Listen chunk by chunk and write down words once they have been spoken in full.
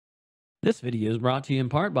This video is brought to you in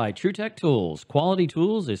part by TruTech Tools, quality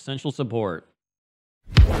tools, essential support.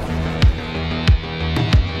 Alright,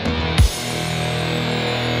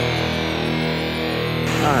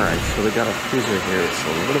 so we got a freezer here. It's a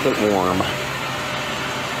little bit warm.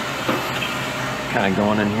 Kind of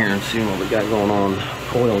going in here and seeing what we got going on.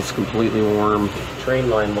 Coil is completely warm.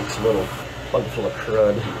 Drain line looks a little plug full of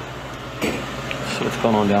crud. So what's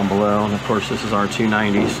going on down below? And of course this is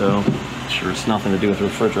R-290, so I'm sure it's nothing to do with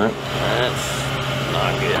refrigerant. That's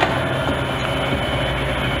not good.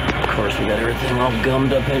 Of course we got everything all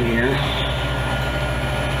gummed up in here.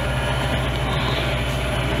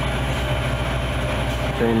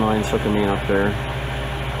 Drain line's hooking me up there.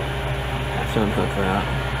 Have to unhook that.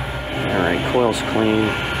 Alright, coil's clean.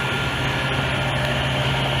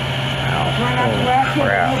 Ow. Oh,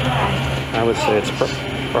 crap. I would say it's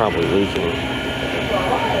probably leaking.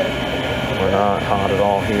 We're not hot at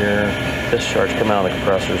all here. Discharge coming out of the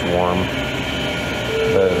compressor's warm.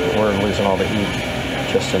 But we're losing all the heat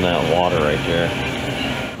just in that water right there.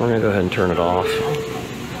 We're going to go ahead and turn it off.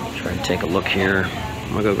 Try to take a look here.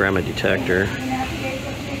 I'm going to go grab my detector.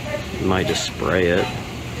 Might just spray it,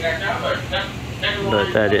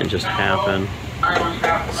 but that didn't just happen.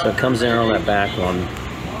 So it comes in on that back one.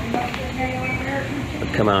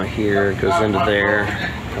 It'll come out here, goes into there,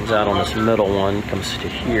 comes out on this middle one, comes to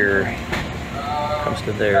here, comes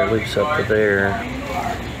to there, loops up to there,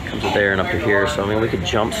 comes to there and up to here. So I mean we could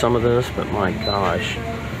jump some of this, but my gosh,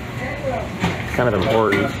 it's kind of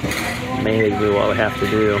important. Maybe what we have to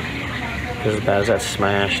do, because as bad as that's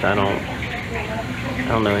smashed, I don't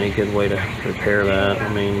know any good way to repair that. I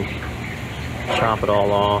mean, chop it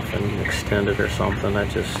all off and extend it or something. That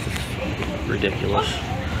just is ridiculous.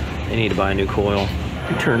 They need to buy a new coil.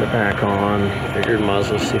 We turned it back on, figured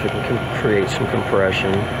muzzle, see if it can create some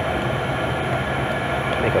compression.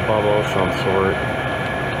 Make a bubble of some sort.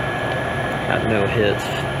 Got no hits.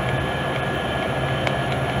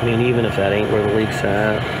 I mean, even if that ain't where the leak's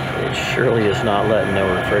at, it surely is not letting no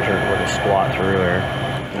refrigerant with a squat through there.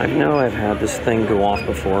 I know I've had this thing go off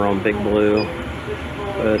before on Big Blue,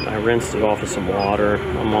 but I rinsed it off with some water.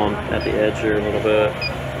 I'm on at the edge here a little bit.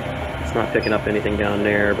 It's not picking up anything down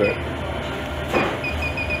there, but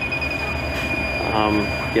I'm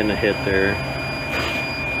getting a hit there.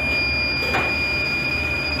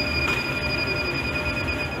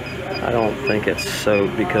 I don't think it's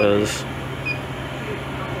soaked because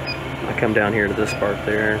I come down here to this part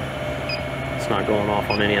there. It's not going off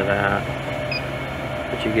on any of that.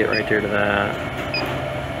 But you get right there to that.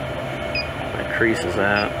 That creases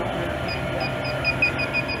that.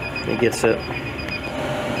 It gets it.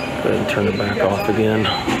 Go ahead and turn it back off again.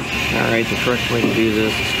 Alright, the correct way to do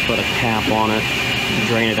this is to put a cap on it.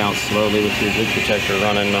 Drain it out slowly with your leak detector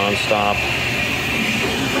running non-stop.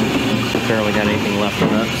 Barely got anything left in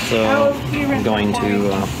it, so I'm going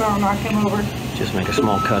to just make a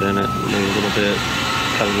small cut in it, maybe a little bit.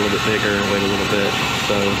 Cut it a little bit bigger, wait a little bit.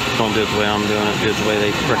 So don't do it the way I'm doing it, do it the way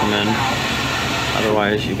they recommend.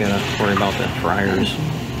 Otherwise you gotta worry about the fryers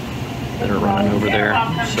that are running over there.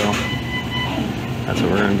 So that's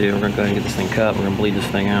what we're gonna do. We're gonna go ahead and get this thing cut, we're gonna bleed this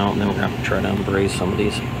thing out, and then we're gonna have to try to unbraze some of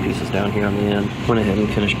these pieces down here on the end. Went ahead and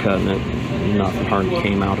finished cutting it. Nothing hard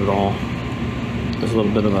came out at all. There's a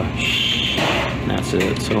little bit of a and that's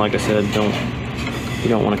it. So like I said, you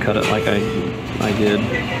don't want to cut it like I did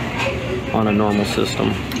on a normal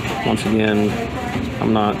system. Once again,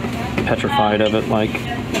 I'm not petrified of it like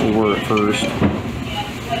we were at first.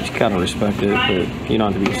 Just gotta respect it, but you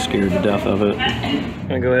don't have to be scared to death of it. I'm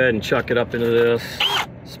gonna go ahead and chuck it up into this.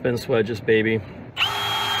 Spin swedge this baby.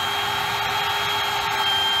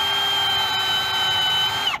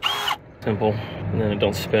 Simple, and then it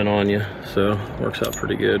don't spin on you, so works out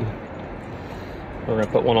pretty good. We're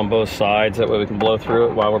gonna put one on both sides, that way we can blow through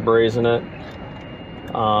it while we're brazing it.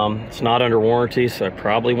 It's not under warranty, so I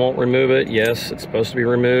probably won't remove it. Yes, it's supposed to be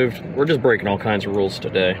removed. We're just breaking all kinds of rules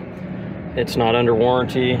today. It's not under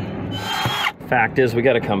warranty. Fact is, we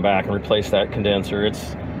got to come back and replace that condenser.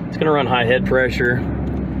 It's gonna run high head pressure,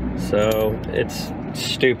 so it's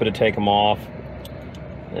stupid to take them off.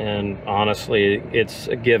 And honestly, it's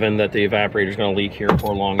a given that the evaporator is gonna leak here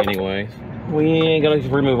before long anyway. We ain't gonna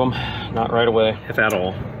remove them, not right away, if at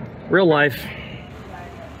all. Real life.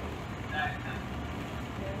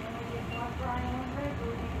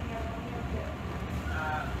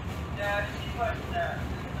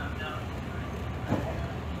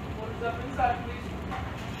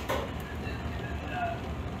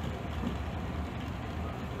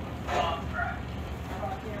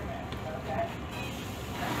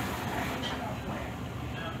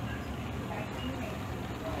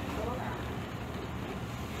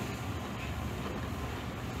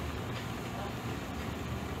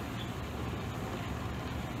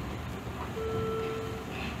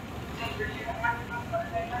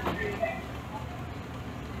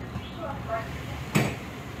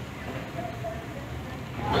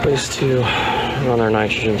 place to run our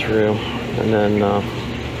nitrogen through, and then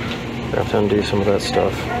we have to undo some of that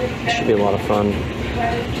stuff. It should be a lot of fun.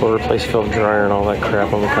 We'll replace filter dryer and all that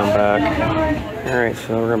crap when we come back. Alright,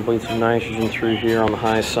 so we're going to bleed some nitrogen through here on the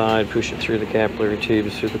high side, push it through the capillary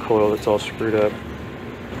tubes, through the coil that's all screwed up.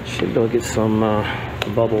 Should be able to get some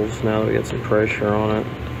bubbles now that we get some pressure on it.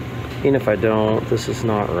 Even if I don't, this is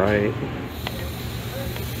not right.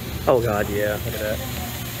 Oh god, yeah, look at that.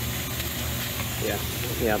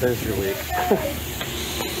 Yeah, there's your leak.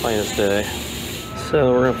 Plain as day.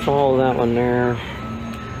 So we're gonna follow that one there.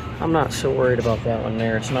 I'm not so worried about that one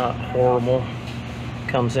there. It's not horrible.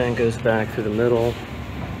 Comes in, goes back through the middle.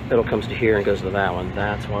 Middle comes to here and goes to that one.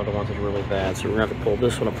 That's one of the ones that's really bad. So we're gonna have to pull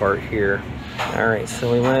this one apart here. All right,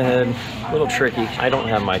 so we went ahead, a little tricky. I don't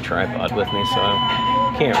have my tripod with me, so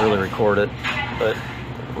I can't really record it. But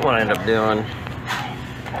what I end up doing,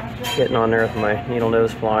 getting on there with my needle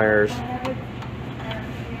nose pliers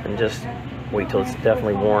and just wait till it's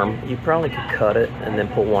definitely warm. You probably could cut it and then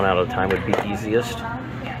pull one out at a time would be easiest.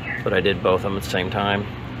 But I did both of them at the same time.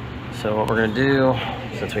 So what we're gonna do,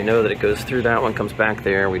 since we know that it goes through that one, comes back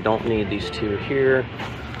there, we don't need these two here.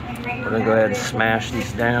 We're gonna go ahead and smash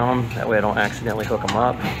these down. That way I don't accidentally hook them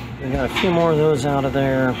up. We got a few more of those out of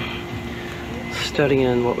there.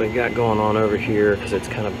 Studying what we've got going on over here, because it's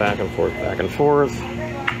kind of back and forth, back and forth.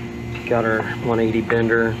 Got our 180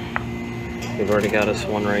 bender. We've already got us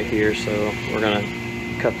one right here, so we're gonna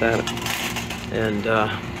cut that and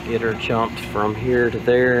get her jumped from here to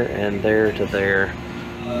there and there to there.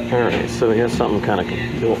 Alright, so we got something kind of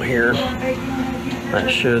built here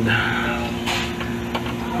that should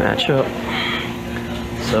match up.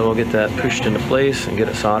 So we'll get that pushed into place and get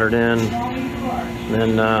it soldered in. And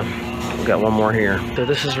then we've got one more here. So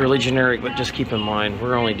this is really generic, but just keep in mind,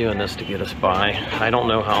 we're only doing this to get us by. I don't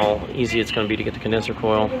know how easy it's going to be to get the condenser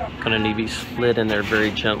coil. Going to need to be slid in there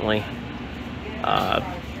very gently.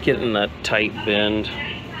 Getting that tight bend,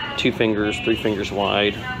 2 fingers, 3 fingers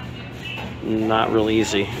wide, not real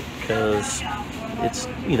easy because it's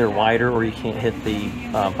either wider or you can't hit the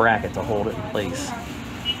bracket to hold it in place.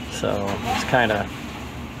 So it's kind of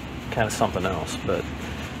something else, but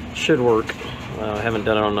should work. I haven't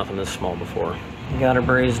done it on nothing this small before. We got her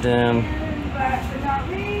brazed in.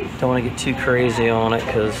 Don't want to get too crazy on it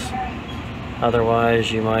because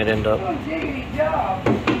otherwise you might end up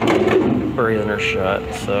breathing her shut.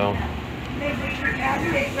 So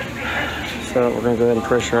we're going to go ahead and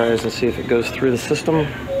pressurize and see if it goes through the system.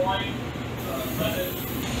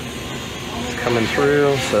 It's coming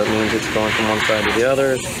through, so that means it's going from one side to the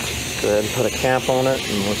other. Go ahead and put a cap on it,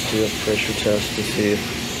 and let's do a pressure test to see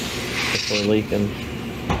if we're leaking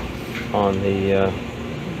on the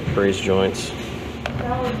braze joints.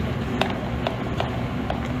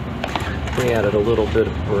 We added a little bit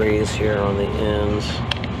of braze here on the ends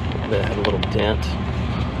that had a little dent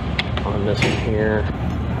on this one here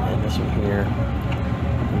and this one here.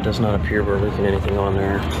 It does not appear we're leaking anything on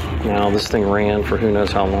there. Now this thing ran for who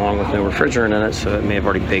knows how long with no refrigerant in it, so it may have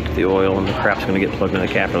already baked the oil and the crap's going to get plugged in the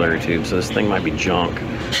capillary tube, so this thing might be junk.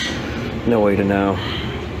 No way to know.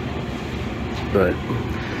 But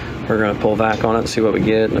we're going to pull back on it and see what we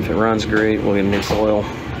get, and if it runs great, we'll get a new coil.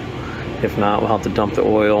 If not, we'll have to dump the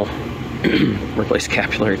oil, replace the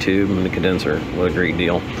capillary tube and the condenser. What a great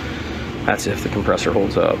deal. That's if the compressor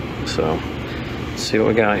holds up. So let's see what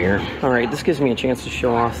we got here. All right, this gives me a chance to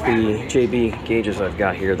show off the JB gauges I've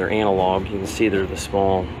got here. They're analog. You can see they're the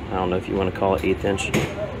small, I don't know if you want to call it 1/8 inch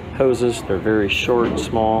hoses. They're very short and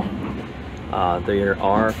small. They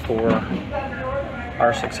are for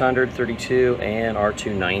R600, 32, and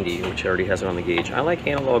R290, which already has it on the gauge. I like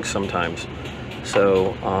analog sometimes.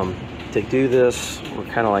 So to do this, we're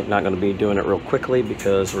kind of like not going to be doing it real quickly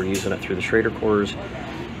because we're using it through the Schrader cores.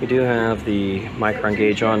 We do have the micron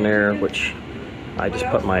gauge on there, which I just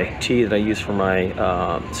put my T that I use for my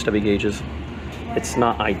stubby gauges. It's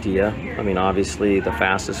not ideal. I mean, obviously the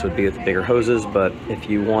fastest would be with the bigger hoses, but if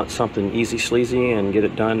you want something easy sleazy and get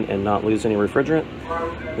it done and not lose any refrigerant,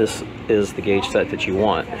 this is the gauge set that you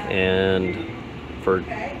want. And for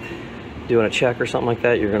doing a check or something like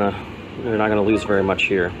that, you're not gonna lose very much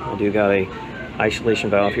here. I do got a isolation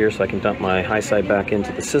valve here so I can dump my high side back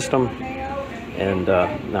into the system. And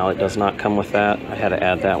now it does not come with that. I had to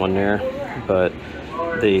add that one there, but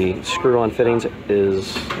the screw-on fittings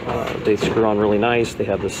is, they screw on really nice. They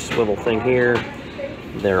have this swivel thing here.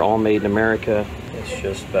 They're all made in America. It's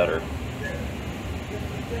just better.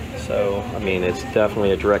 So, I mean, it's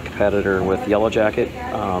definitely a direct competitor with Yellow Jacket.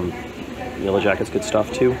 Yellow Jacket's good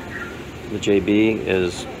stuff too. The JB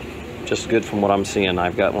is just good from what I'm seeing.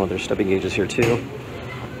 I've got one of their stubby gauges here too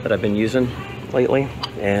that I've been using lately,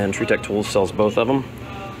 and TrueTech Tools sells both of them.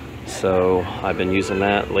 So I've been using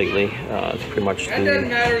that lately. It's pretty much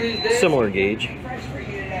the similar gauge.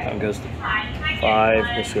 It goes to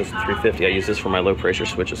 5, this goes to 350. I use this for my low pressure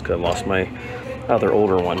switches because I lost my other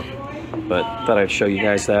older one. But thought I'd show you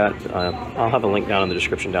guys that. I'll have a link down in the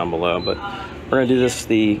description down below. But we're gonna do this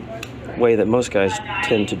the way that most guys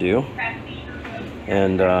tend to do,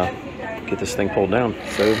 and get this thing pulled down.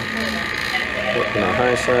 So on our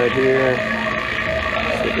high side here,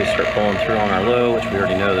 see if we start pulling through on our low, which we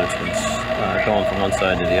already know that it's going from one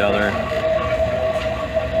side to the other.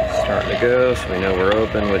 Starting to go, so we know we're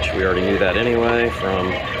open, which we already knew that anyway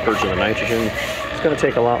from purging the nitrogen. It's going to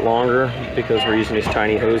take a lot longer because we're using these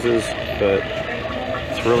tiny hoses, but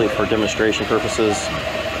it's really for demonstration purposes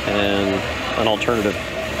and an alternative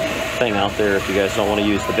thing out there if you guys don't want to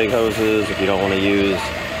use the big hoses, if you don't want to use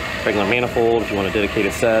regular manifold, if you want a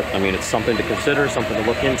dedicated set. I mean, it's something to consider, something to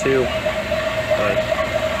look into, but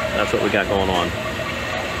that's what we got going on.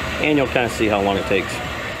 And you'll kind of see how long it takes.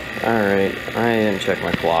 Alright, I didn't check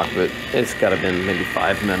my clock, but it's got to been maybe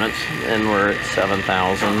 5 minutes, and we're at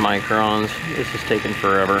 7,000 microns. This is taking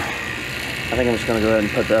forever. I think I'm just going to go ahead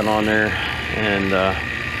and put that on there, and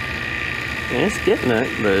it's getting it,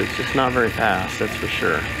 but it's just not very fast, that's for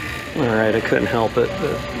sure. Alright, I couldn't help it,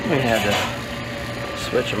 but we had to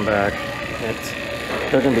switch them back.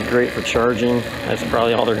 They're going to be great for charging. That's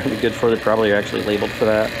probably all they're going to be good for. They probably are actually labeled for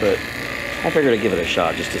that, but I figured I'd give it a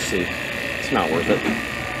shot just to see. It's not worth it.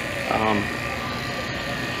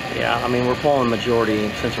 Yeah, I mean, we're pulling majority,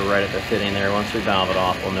 since we're right at the fitting there. Once we valve it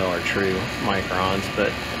off, we'll know our true microns,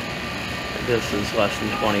 but this is less than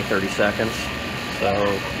 20-30 seconds, so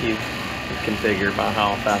you can figure about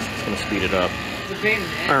how fast it's going to speed it up.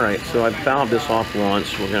 Alright, so I've valved this off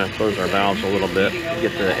once. We're going to close our valves a little bit,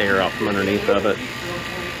 get the air out from underneath of it,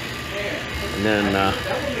 and then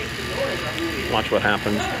watch what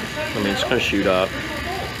happens. I mean, it's going to shoot up.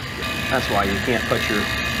 That's why you can't put your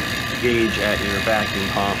gauge at your vacuum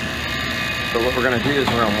pump. So what we're going to do is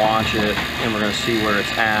we're going to watch it, and we're going to see where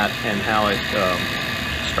it's at and how it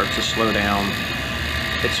starts to slow down.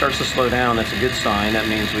 If it starts to slow down, that's a good sign. That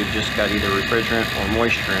means we've just got either refrigerant or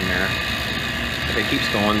moisture in there. If it keeps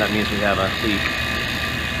going, that means we have a leak.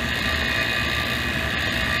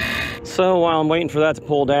 So while I'm waiting for that to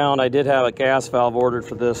pull down, I did have a gas valve ordered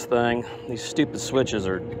for this thing. These stupid switches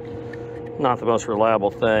are not the most reliable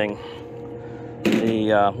thing.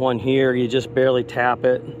 The one here, you just barely tap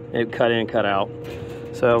it, it cut in, cut out.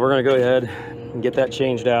 So we're gonna go ahead and get that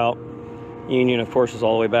changed out. Union, of course, is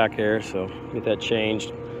all the way back here, so get that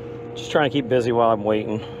changed. Just trying to keep busy while I'm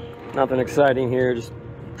waiting. Nothing exciting here, just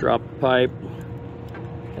drop the pipe.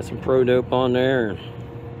 Got some Pro Dope on there, and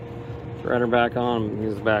thread her back on,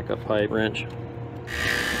 use the backup pipe wrench.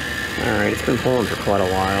 Alright, it's been pulling for quite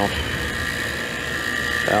a while.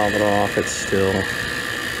 Valve it off, it's still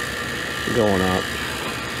going up.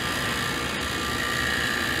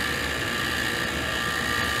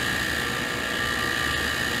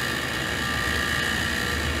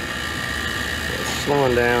 It's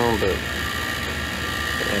slowing down, but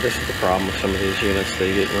yeah, this is the problem with some of these units.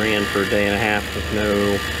 They get ran for a day and a half with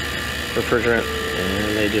no refrigerant,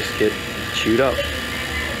 and they just get chewed up.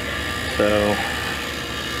 So,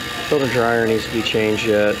 filter dryer needs to be changed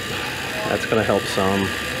yet. That's going to help some.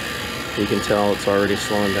 You can tell it's already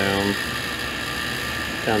slowing down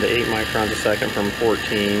to 8 microns a second from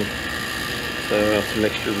 14. So it's a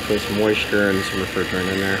mixture between some moisture and some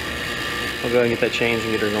refrigerant in there. I'll go ahead and get that changed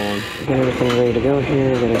and get her going. Got everything ready to go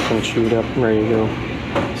here. Got everything chewed up and ready to go.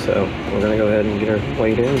 So we're going to go ahead and get her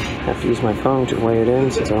weighed in. I have to use my phone to weigh it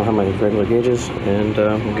in since I don't have my regular gauges. And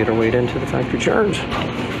we'll get her weighed into the factory charge,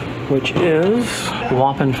 which is a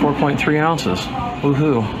whopping 4.3 ounces.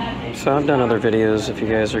 Woohoo. So I've done other videos if you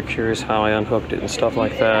guys are curious how I unhooked it and stuff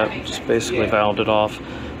like that. Just basically valved it off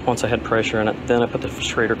once I had pressure in it. Then I put the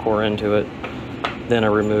Schrader core into it. Then I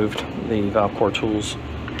removed the valve core tools.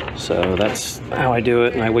 So that's how I do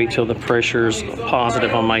it, and I wait till the pressure's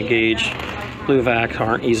positive on my gauge. Blu vac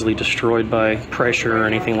aren't easily destroyed by pressure or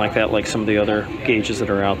anything like that, like some of the other gauges that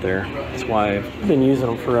are out there. That's why I've been using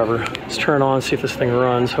them forever. Let's turn it on, see if this thing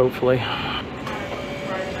runs, hopefully.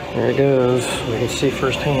 There it goes. We can see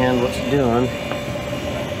firsthand what's it doing.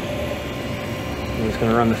 It's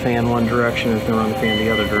going to run the fan one direction, it's going to run the fan the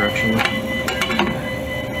other direction.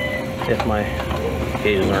 If my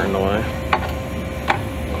gauges aren't in the way.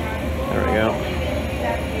 There we go.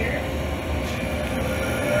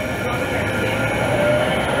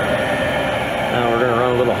 Now we're going to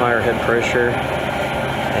run a little higher head pressure,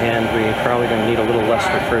 and we're probably going to need a little less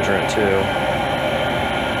refrigerant too.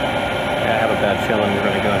 Yeah, I have a bad feeling we're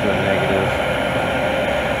going to go into a negative.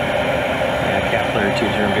 Yeah, capillary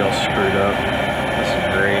tubes are going to be all screwed up. This is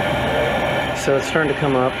great. great. So it's starting to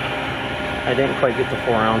come up. I didn't quite get the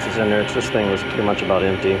 4 ounces in there because this thing was pretty much about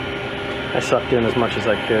empty. I sucked in as much as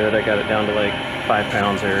I could. I got it down to like 5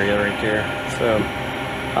 pounds area right there. So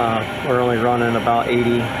we're only running about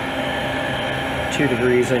 82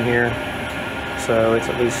 degrees in here. So it's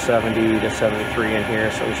at least 70 to 73 in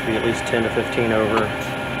here. So we should be at least 10 to 15 over.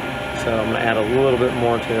 So I'm gonna add a little bit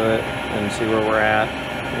more to it and see where we're at.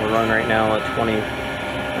 We're running right now at 20,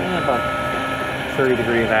 about 30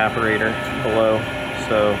 degree evaporator below.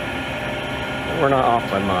 So we're not off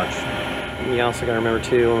by much. You also got to remember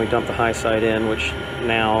too, when we dump the high side in, which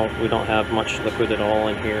now we don't have much liquid at all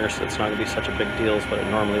in here, so it's not going to be such a big deal as what it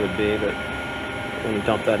normally would be, but when you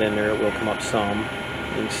dump that in there, it will come up some.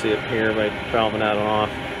 You can see it here by valving that off.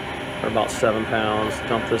 We're about 7 pounds.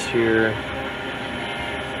 Dump this here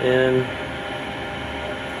in.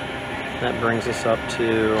 That brings us up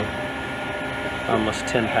to almost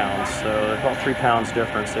 10 pounds, so there's about 3 pounds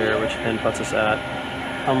difference there, which then puts us at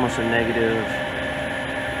almost a negative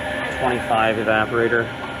 25 evaporator.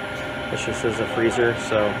 This just is a freezer,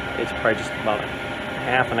 so it's probably just about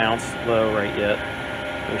 ½ an ounce low right yet.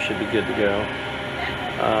 We should be good to go.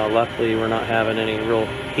 Luckily, we're not having any real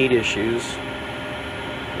heat issues.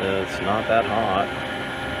 It's not that hot.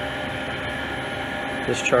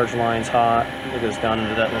 Discharge line's hot. It goes down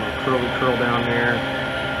into that little curly curl down there.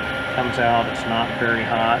 Comes out. It's not very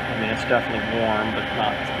hot. I mean, it's definitely warm, but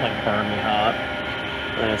not like burn me hot.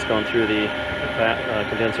 And it's going through the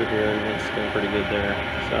condenser here, and it's going pretty good there.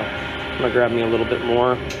 So I'm gonna grab me a little bit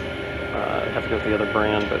more. I have to go with the other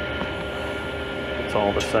brand, but it's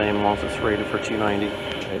all the same as long as it's rated for 290.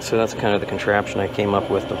 Right, so that's kind of the contraption I came up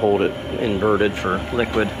with to hold it inverted for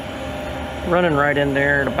liquid. Running right in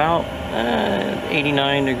there at about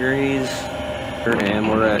 89 degrees. And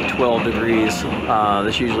we're at 12 degrees.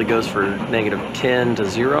 This usually goes for -10 to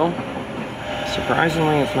 0.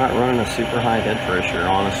 Surprisingly, it's not running a super high head pressure,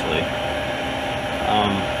 honestly.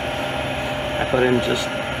 I put in just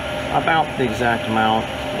about the exact amount.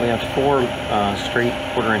 We have 4 straight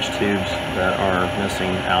 1/4-inch tubes that are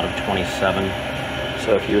missing out of 27.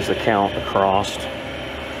 So if you use the count across,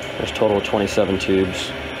 there's a total of 27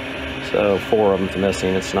 tubes. So 4 of them's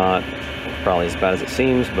missing. It's not probably as bad as it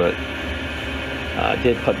seems, but I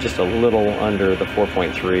did put just a little under the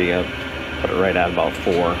 4.3. I put it right at about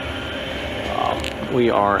 4. We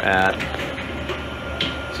are at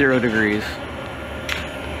 0 degrees.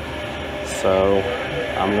 So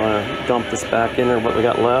I'm gonna dump this back in there, what we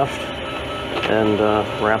got left, and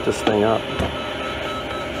wrap this thing up.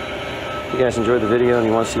 If you guys enjoyed the video and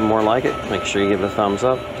you want to see more like it, make sure you give it a thumbs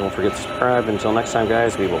up. Don't forget to subscribe. Until next time,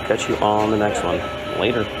 guys, we will catch you on the next one.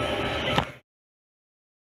 Later.